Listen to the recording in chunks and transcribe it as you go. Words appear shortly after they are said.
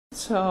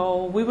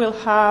So we will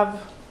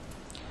have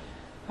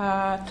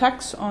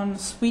tax on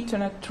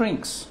sweetened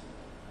drinks.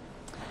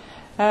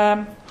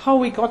 How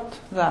we got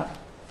that,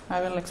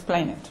 I will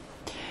explain it.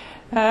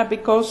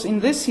 Because in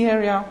this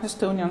area,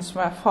 Estonians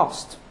were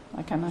fast,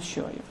 I can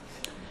assure you.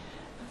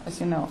 As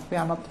you know, we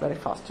are not very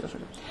fast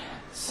usually.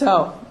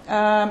 So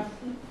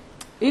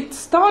it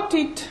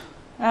started,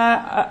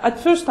 at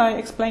first I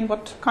explained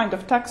what kind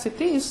of tax it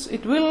is.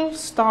 It will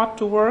start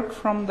to work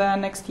from the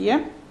next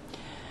year.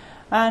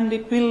 And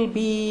it will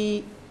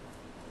be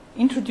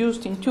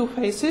introduced in two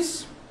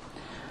phases.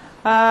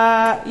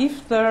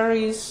 If there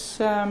is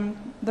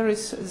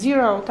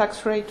zero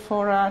tax rate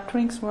for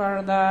drinks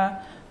where the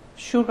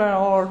sugar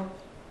or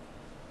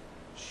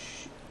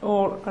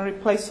a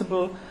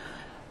replaceable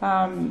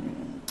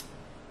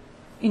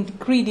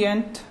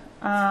ingredient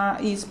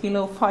is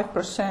below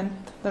 5%,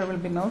 there will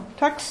be no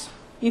tax.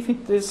 If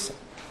it is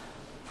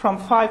from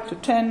 5 to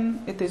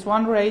 10, it is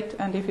one rate,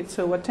 and if it's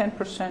over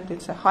 10%,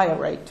 it's a higher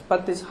rate.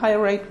 But this higher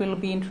rate will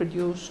be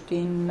introduced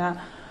in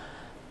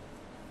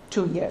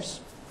 2 years.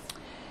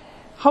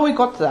 How we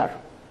got there?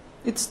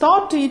 It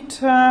started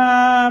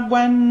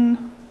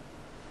when,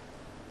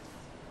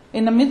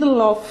 in the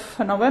middle of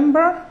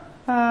November,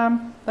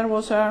 there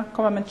was a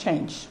government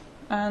change.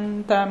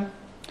 And the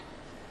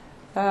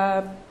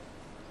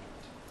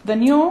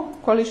new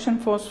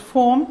coalition was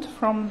formed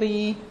from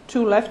the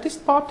two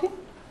leftist parties,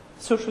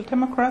 Social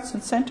Democrats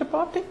and Centre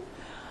Party,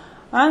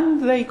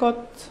 and they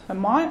got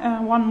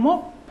one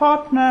more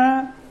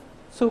partner,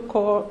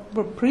 so-called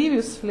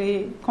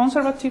previously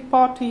Conservative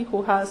Party,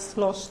 who has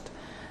lost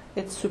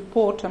its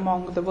support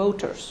among the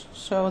voters.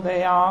 So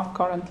they are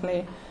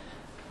currently,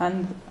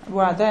 and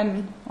were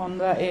then on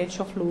the edge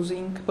of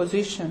losing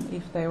position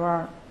if there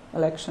were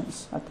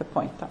elections at the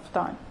point of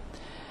time.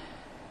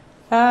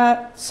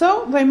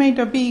 So they made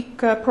a big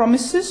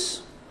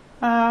promises,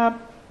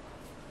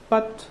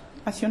 but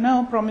as you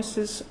know,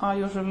 promises are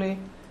usually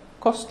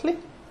costly,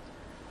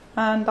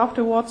 and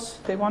afterwards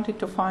they wanted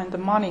to find the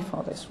money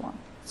for this one.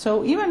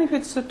 So even if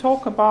it's a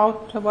talk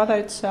about whether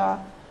it's the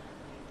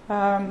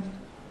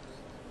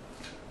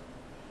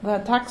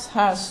tax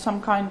has some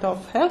kind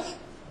of health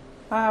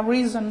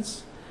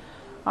reasons,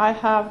 I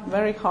have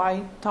very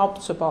high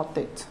doubts about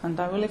it, and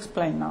I will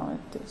explain now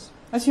it is.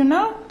 As you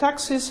know,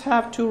 taxes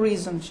have two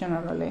reasons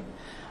generally: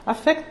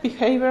 affect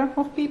behavior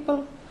of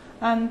people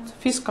and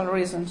fiscal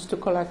reasons to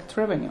collect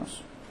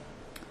revenues.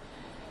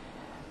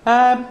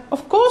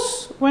 Of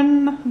course,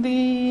 when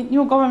the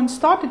new government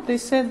started, they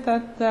said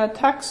that the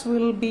tax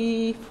will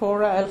be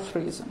for health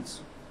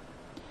reasons.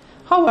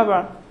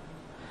 However,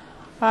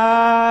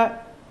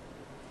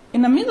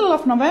 in the middle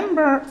of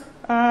November,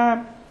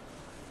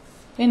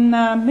 in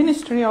the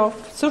Ministry of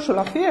Social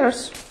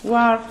Affairs,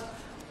 where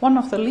one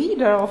of the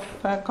leaders of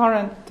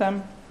current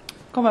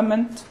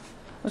government,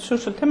 the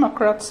Social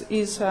Democrats,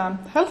 is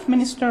health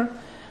minister,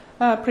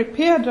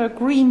 prepared a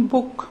green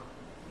book.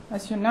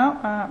 As you know,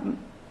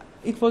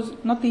 it was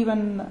not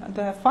even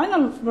the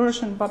final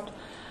version, but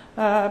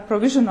a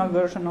provisional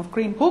version of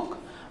green book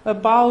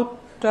about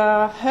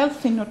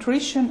healthy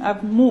nutrition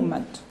and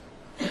movement,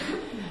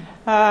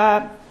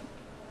 and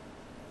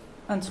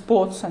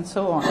sports and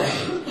so on.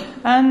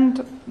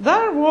 And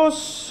there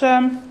was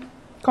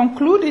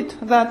concluded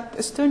that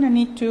Estonia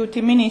needs to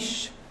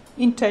diminish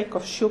intake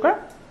of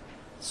sugar,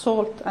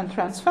 salt and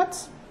trans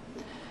fats,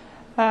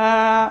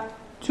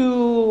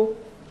 to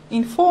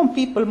inform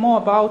people more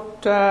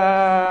about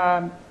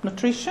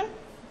nutrition,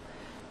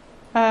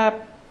 to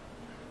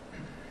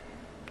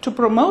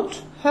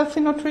promote healthy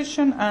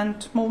nutrition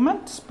and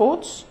movement,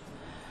 sports,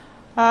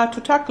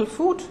 to tackle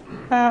food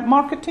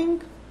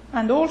marketing,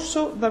 and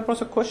also there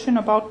was a question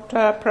about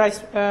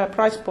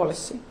price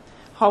policy.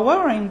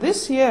 However, in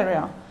this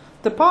area,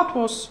 the part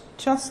was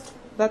just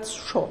that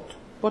short,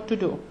 what to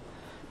do,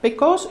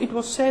 because it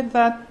was said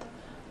that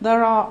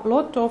there are a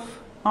lot of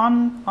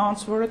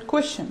unanswered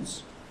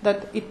questions,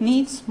 that it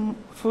needs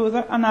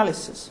further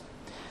analysis.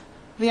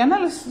 The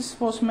analysis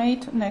was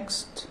made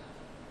next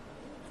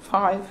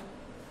 4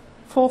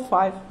 or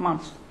 5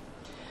 months.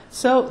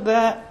 So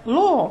the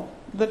law,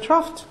 the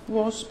draft,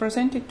 was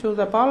presented to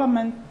the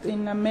Parliament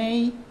in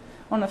May,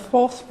 on the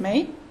 4th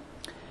May.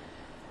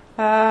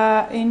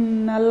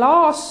 In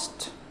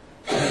last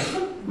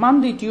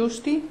Monday,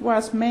 Tuesday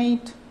was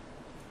made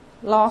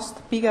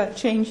last bigger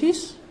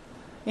changes.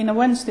 In a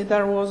Wednesday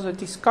there was a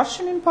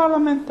discussion in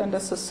Parliament, and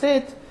as I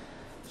said,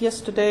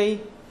 yesterday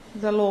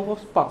the law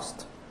was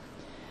passed.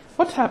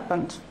 What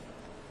happened?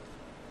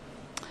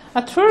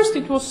 At first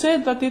it was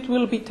said that it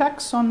will be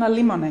tax on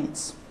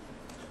lemonades,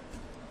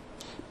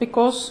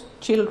 because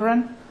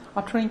children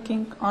are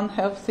drinking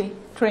unhealthy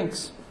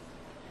drinks.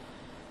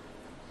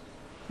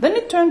 Then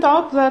it turned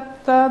out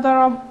that there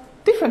are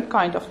different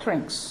kinds of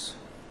drinks.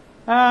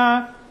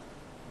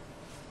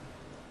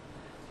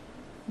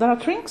 There are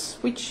drinks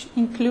which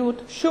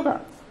include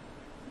sugar,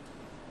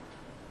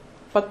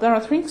 but there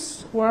are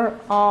drinks where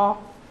are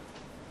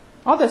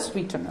other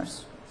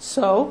sweeteners.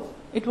 So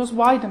it was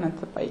widened at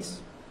the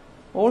base.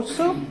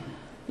 Also,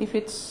 if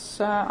it's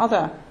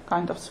other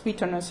kind of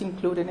sweeteners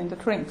included in the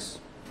drinks.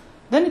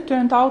 Then it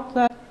turned out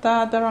that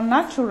there are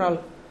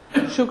natural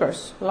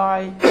sugars,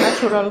 like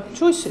natural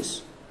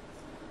juices.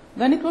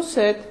 Then it was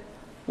said,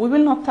 we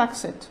will not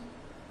tax it.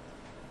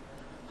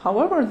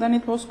 However, then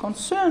it was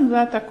concerned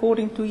that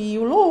according to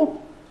EU law,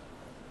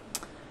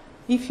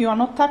 if you are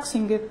not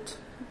taxing it,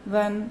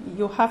 then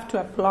you have to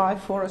apply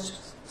for a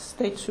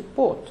state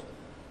support,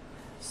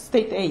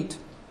 state aid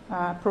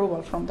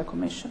approval from the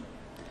Commission.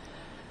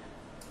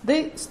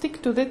 They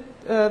stick to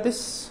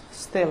this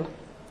still,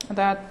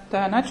 that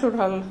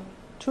natural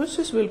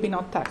juices will be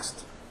not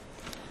taxed.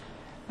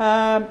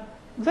 Then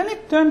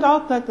it turned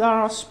out that there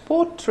are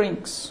sport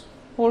drinks,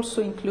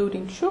 also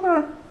including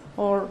sugar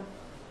or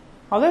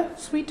other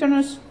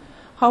sweeteners.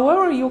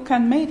 However, you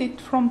can make it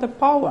from the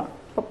powder.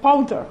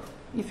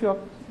 If you're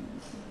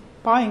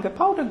buying a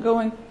powder,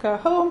 going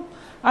home,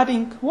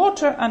 adding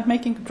water and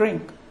making a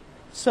drink.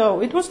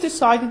 So it was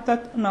decided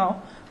that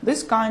no,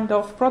 this kind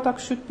of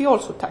product should be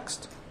also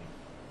taxed.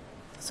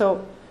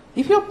 So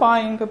if you're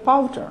buying a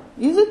powder,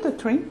 is it a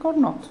drink or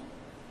not?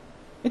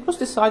 It was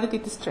decided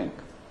it is drink.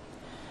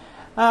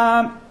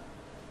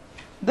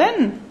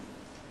 Then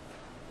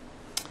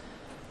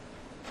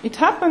it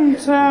happened,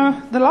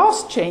 the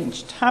last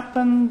change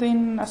happened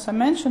in, as I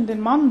mentioned, in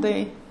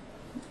Monday,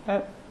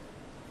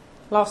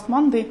 last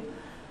Monday,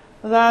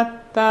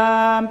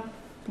 that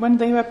when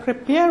they were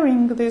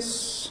preparing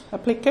this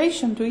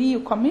application to EU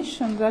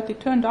Commission, that it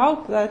turned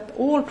out that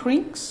all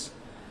drinks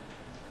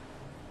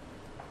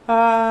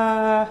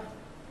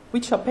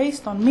which are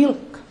based on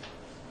milk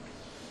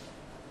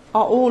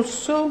are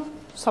also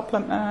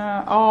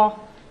are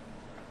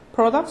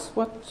products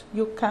what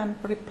you can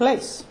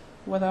replace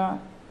with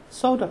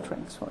soda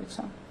drinks, for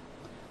example,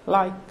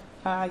 like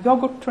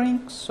yogurt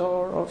drinks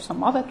or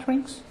some other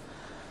drinks.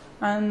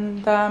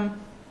 And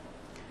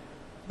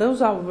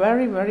those are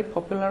very, very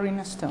popular in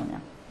Estonia.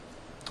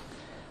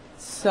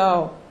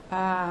 So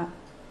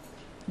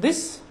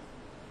this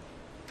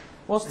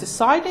was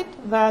decided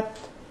that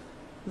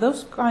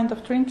those kind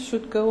of drinks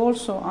should go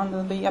also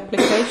under the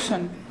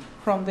application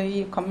from the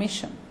EU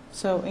Commission.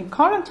 So in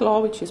current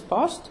law, which is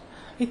passed,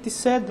 it is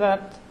said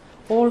that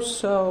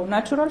also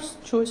natural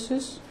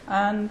juices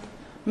and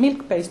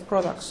milk-based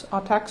products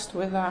are taxed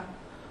with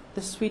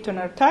the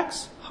sweetener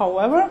tax.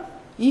 However,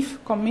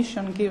 if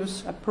Commission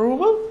gives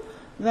approval,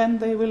 then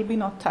they will be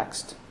not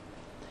taxed.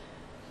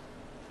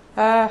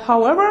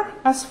 However,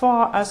 as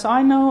far as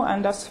I know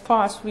and as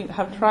far as we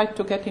have tried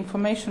to get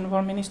information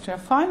from Ministry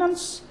of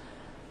Finance,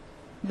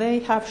 they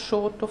have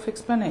short of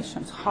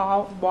explanations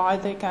why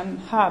they can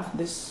have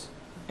this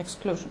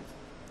exclusion.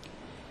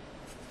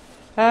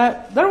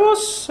 There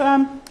was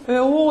a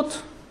odd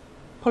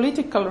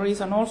political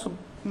reason also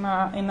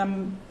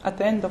at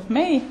the end of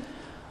May,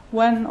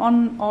 when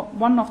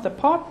one of the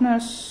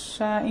partners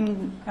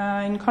in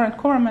current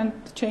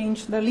government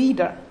changed the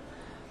leader,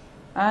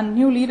 and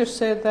new leader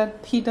said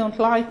that he don't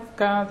like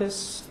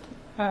this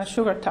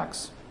sugar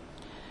tax.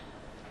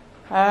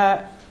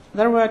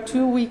 There were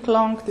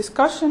 2-week-long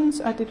discussions,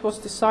 and it was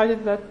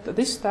decided that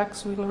this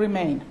tax will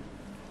remain.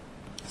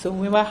 So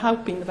we were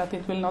hoping that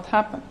it will not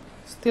happen.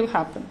 Still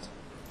happened.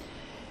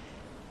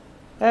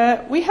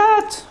 We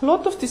had a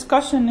lot of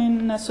discussion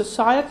in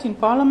society, in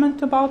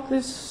Parliament, about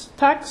this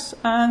tax,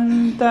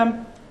 and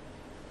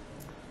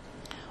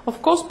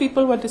of course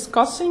people were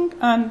discussing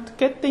and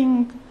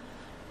getting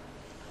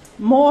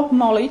more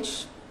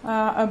knowledge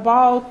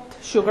about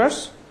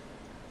sugars,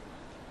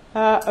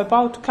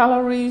 about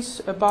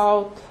calories,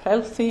 about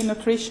healthy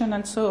nutrition,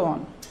 and so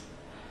on.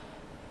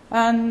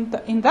 And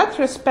in that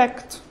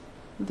respect,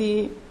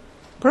 the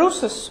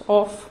process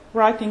of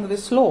writing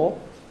this law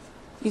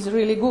is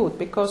really good,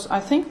 because I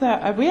think the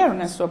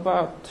awareness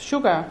about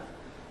sugar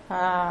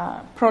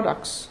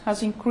products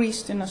has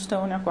increased in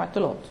Estonia quite a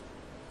lot.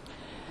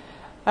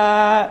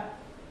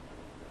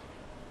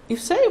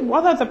 If say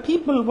whether the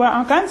people were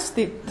against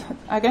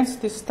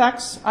this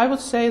tax, I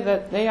would say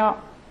that they are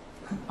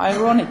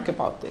ironic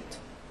about it,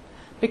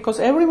 because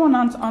everyone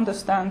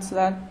understands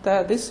that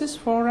this is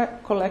for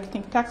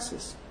collecting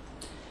taxes,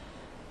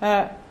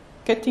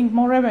 getting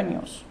more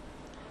revenues.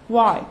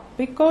 Why?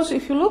 Because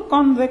if you look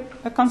on the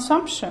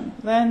consumption,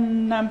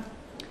 then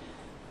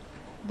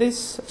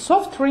these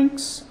soft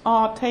drinks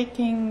are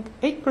taking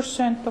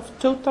 8% of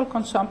total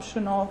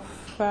consumption of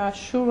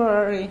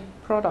sugary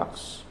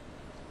products,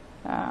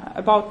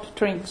 about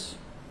drinks,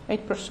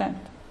 8%.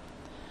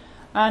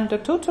 And the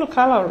total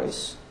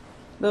calories,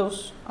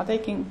 those are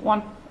taking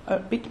a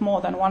bit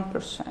more than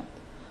 1%.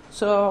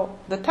 So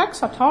the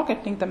tax are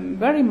targeting the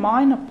very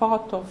minor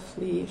part of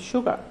the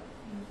sugar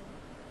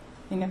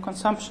in the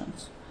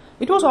consumptions.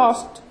 It was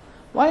asked,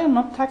 why are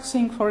not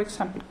taxing, for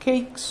example,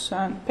 cakes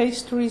and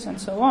pastries and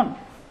so on,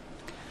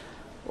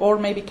 or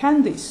maybe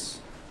candies?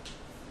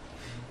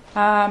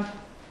 And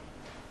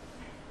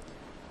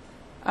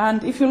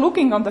if you're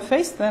looking on the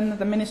face, then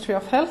the Ministry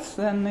of Health,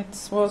 then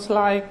it was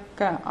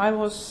like I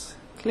was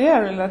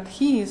clear that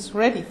he is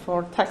ready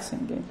for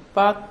taxing it,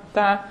 but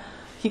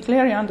he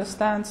clearly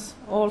understands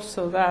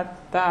also that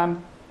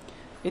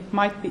it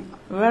might be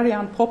very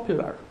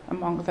unpopular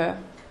among the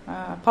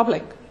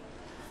public.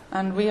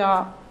 and we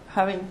are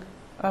having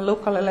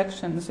local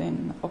elections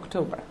in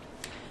October.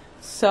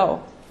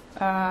 So,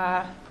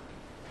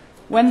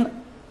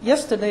 when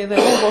yesterday the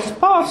law was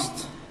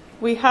passed,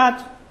 we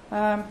had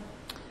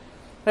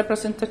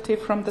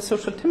representative from the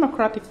Social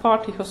Democratic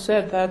Party who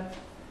said that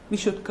we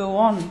should go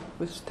on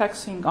with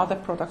taxing other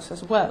products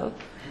as well,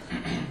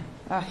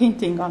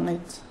 hinting on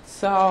it.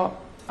 So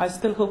I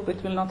still hope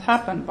it will not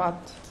happen,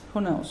 but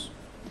who knows.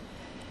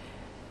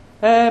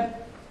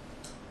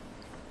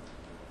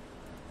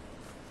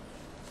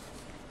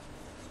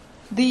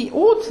 The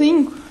odd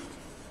thing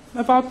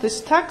about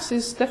this tax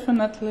is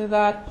definitely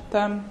that,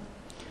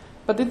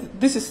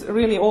 this is a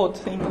really odd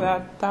thing,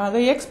 that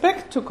they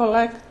expect to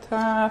collect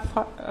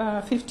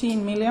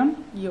 15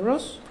 million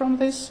euros from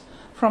this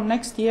from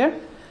next year,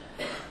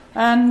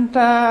 and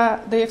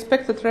they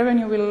expect that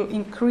revenue will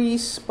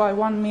increase by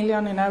 1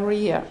 million in every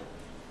year.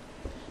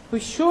 We're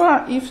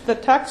sure if the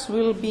tax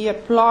will be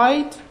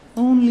applied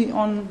only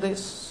on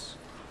this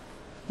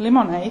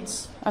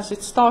lemonades as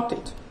it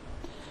started,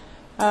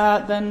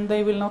 then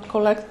they will not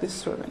collect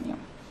this revenue.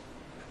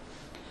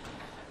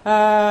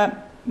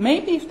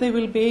 Maybe if they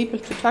will be able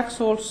to tax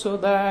also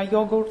the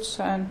yogurts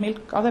and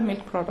milk, other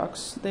milk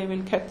products, they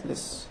will get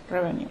this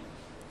revenue.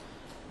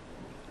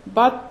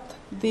 But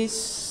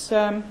this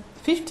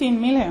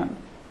 15 million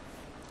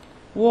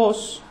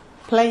was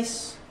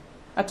placed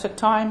at a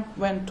time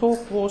when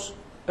talk was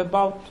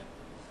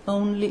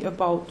only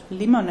about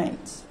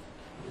lemonades,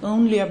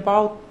 only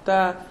about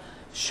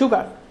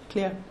sugar,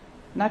 clear,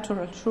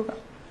 natural sugar.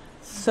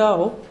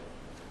 So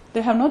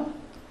they have not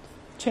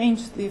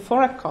changed the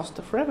forecast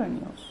of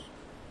revenues.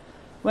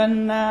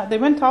 When they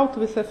went out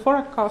with a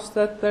forecast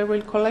that they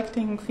were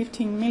collecting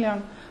 15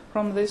 million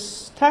from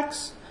this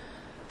tax,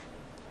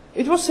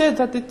 it was said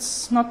that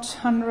it's not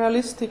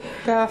unrealistic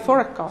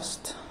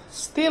forecast.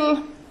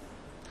 Still,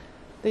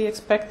 they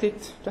expect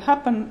it to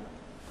happen,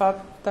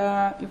 but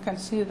you can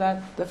see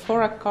that the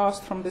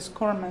forecast from this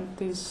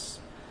government is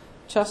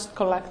just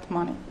collect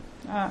money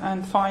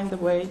and find a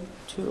way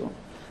to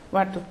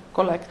where to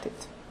collect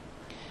it.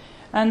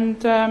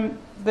 And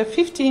the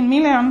 15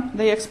 million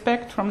they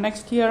expect from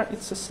next year,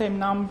 it's the same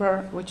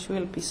number which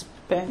will be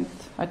spent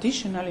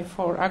additionally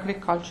for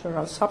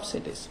agricultural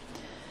subsidies.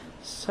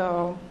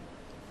 So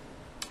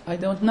I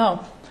don't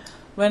know.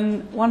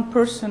 When one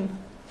person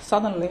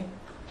suddenly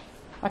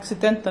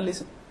accidentally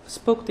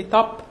spoke it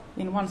up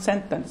in one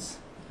sentence,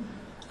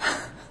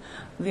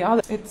 the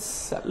other,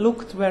 it's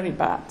looked very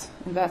bad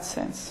in that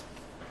sense.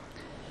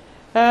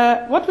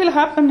 What will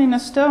happen in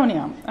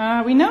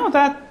Estonia? We know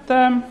that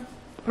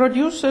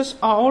producers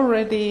are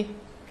already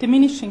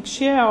diminishing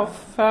share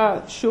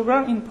of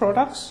sugar in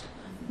products.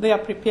 They are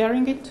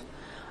preparing it.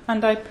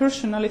 And I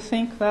personally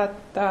think that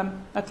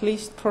at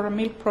least for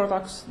milk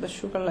products, the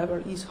sugar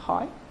level is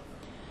high.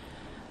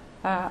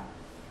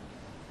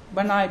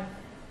 When I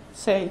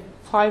say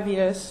 5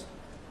 years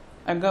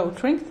ago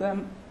drink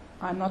them,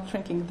 I'm not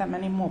drinking them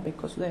anymore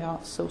because they are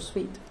so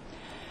sweet.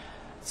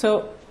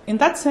 So in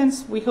that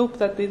sense, we hope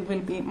that it will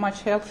be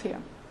much healthier.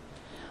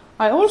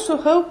 I also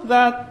hope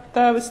that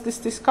with this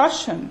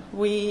discussion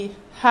we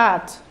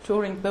had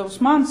during those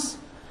months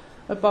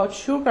about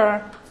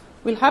sugar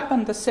will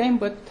happen the same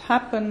what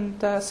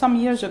happened some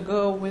years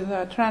ago with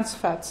trans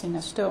fats in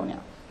Estonia.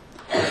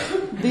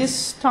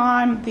 This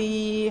time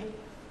the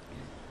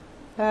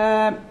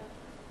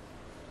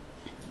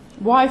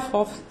wife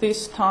of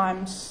this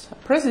time's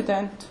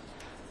president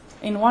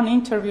in one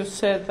interview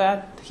said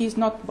that he's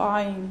not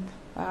buying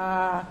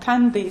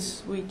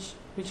candies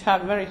which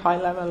have very high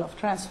level of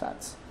trans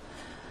fats.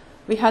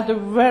 We had a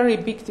very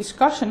big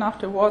discussion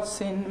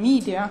afterwards in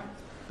media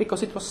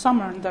because it was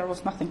summer and there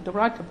was nothing to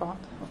write about,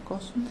 of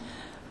course.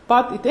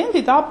 But it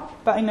ended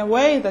up in a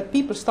way that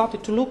people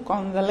started to look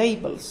on the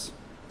labels.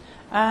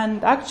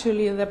 And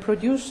actually the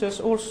producers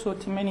also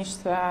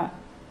diminished the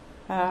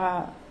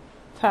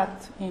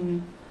fat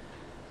in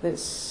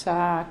this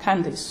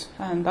candies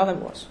and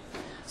otherwise.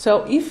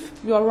 So if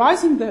you are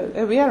raising the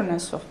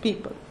awareness of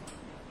people,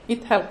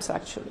 it helps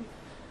actually.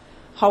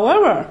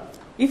 However,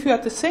 if you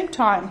at the same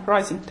time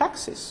raising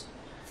taxes,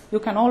 you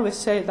can always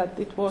say that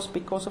it was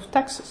because of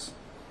taxes.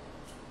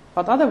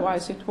 But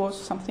otherwise it was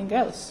something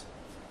else.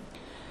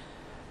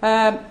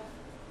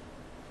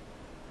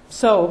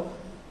 So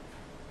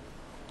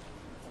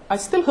I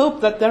still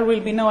hope that there will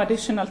be no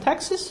additional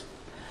taxes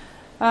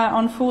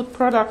on food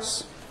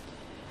products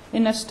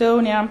in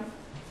Estonia.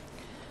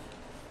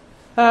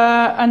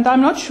 And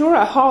I'm not sure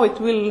how it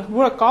will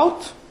work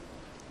out,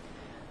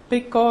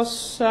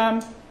 because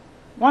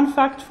one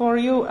fact for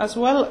you as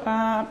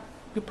well,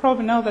 you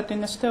probably know that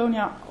in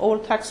Estonia all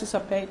taxes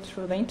are paid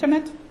through the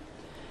internet.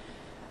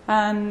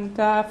 And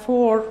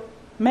for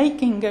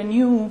making a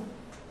new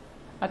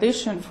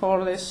addition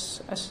for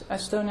this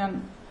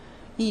Estonian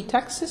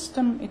e-tax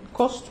system, it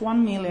costs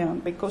 1 million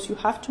because you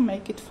have to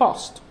make it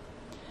fast.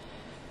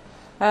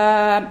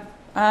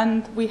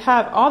 And we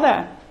have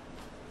other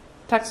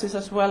taxes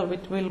as well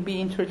which will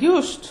be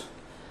introduced.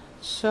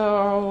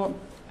 So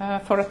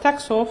for a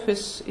tax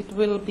office it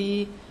will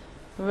be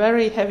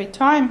very heavy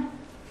time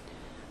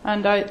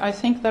And I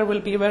think there will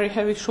be a very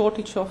heavy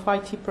shortage of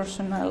IT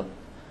personnel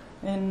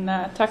in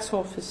tax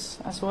office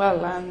as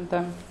well.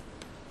 And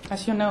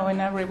as you know, in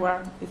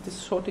everywhere it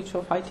is shortage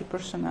of IT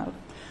personnel.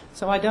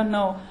 So I don't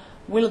know,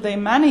 will they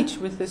manage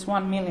with this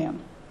 1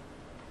 million?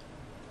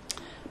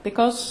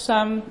 Because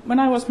when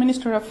I was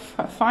Minister of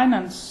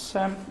Finance,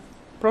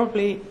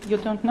 probably you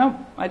don't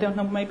know, I don't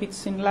know, maybe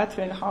it's in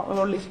Latvia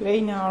or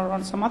Lithuania or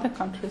on some other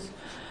countries,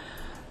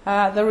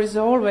 there is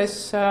always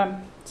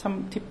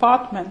some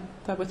department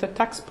with a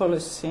tax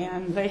policy,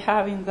 and they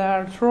have in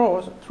their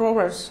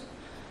drawers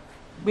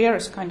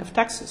various kind of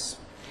taxes.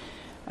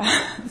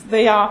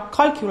 They are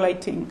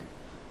calculating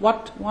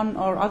what one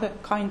or other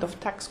kind of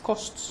tax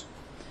costs.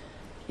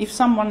 If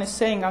someone is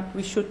saying that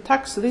we should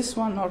tax this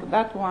one or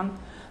that one,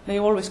 they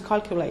are always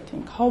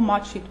calculating how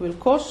much it will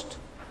cost,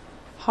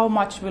 how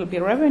much will be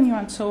revenue,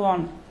 and so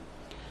on.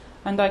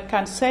 And I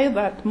can say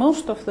that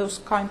most of those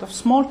kind of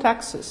small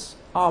taxes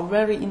are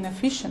very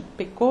inefficient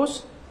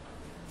because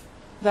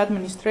the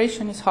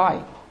administration is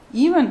high,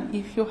 even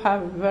if you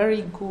have a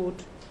very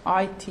good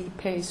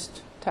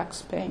IT-based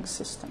tax-paying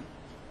system.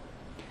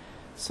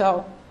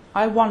 So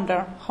I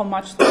wonder how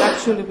much they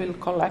actually will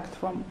collect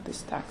from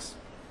this tax.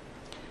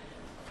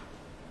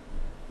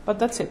 But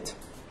that's it.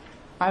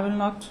 I will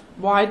not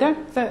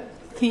widen the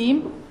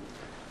theme,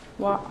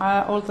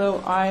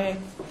 although I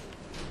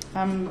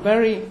am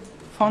very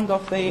fond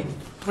of the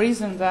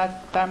reason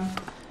that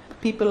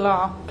people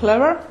are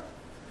clever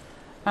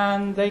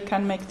and they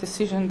can make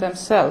decisions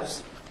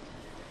themselves,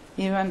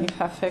 even if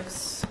it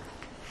affects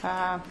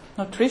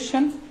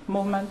nutrition,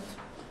 movement,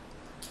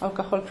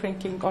 alcohol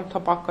drinking, or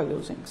tobacco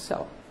using.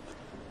 So,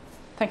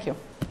 thank you.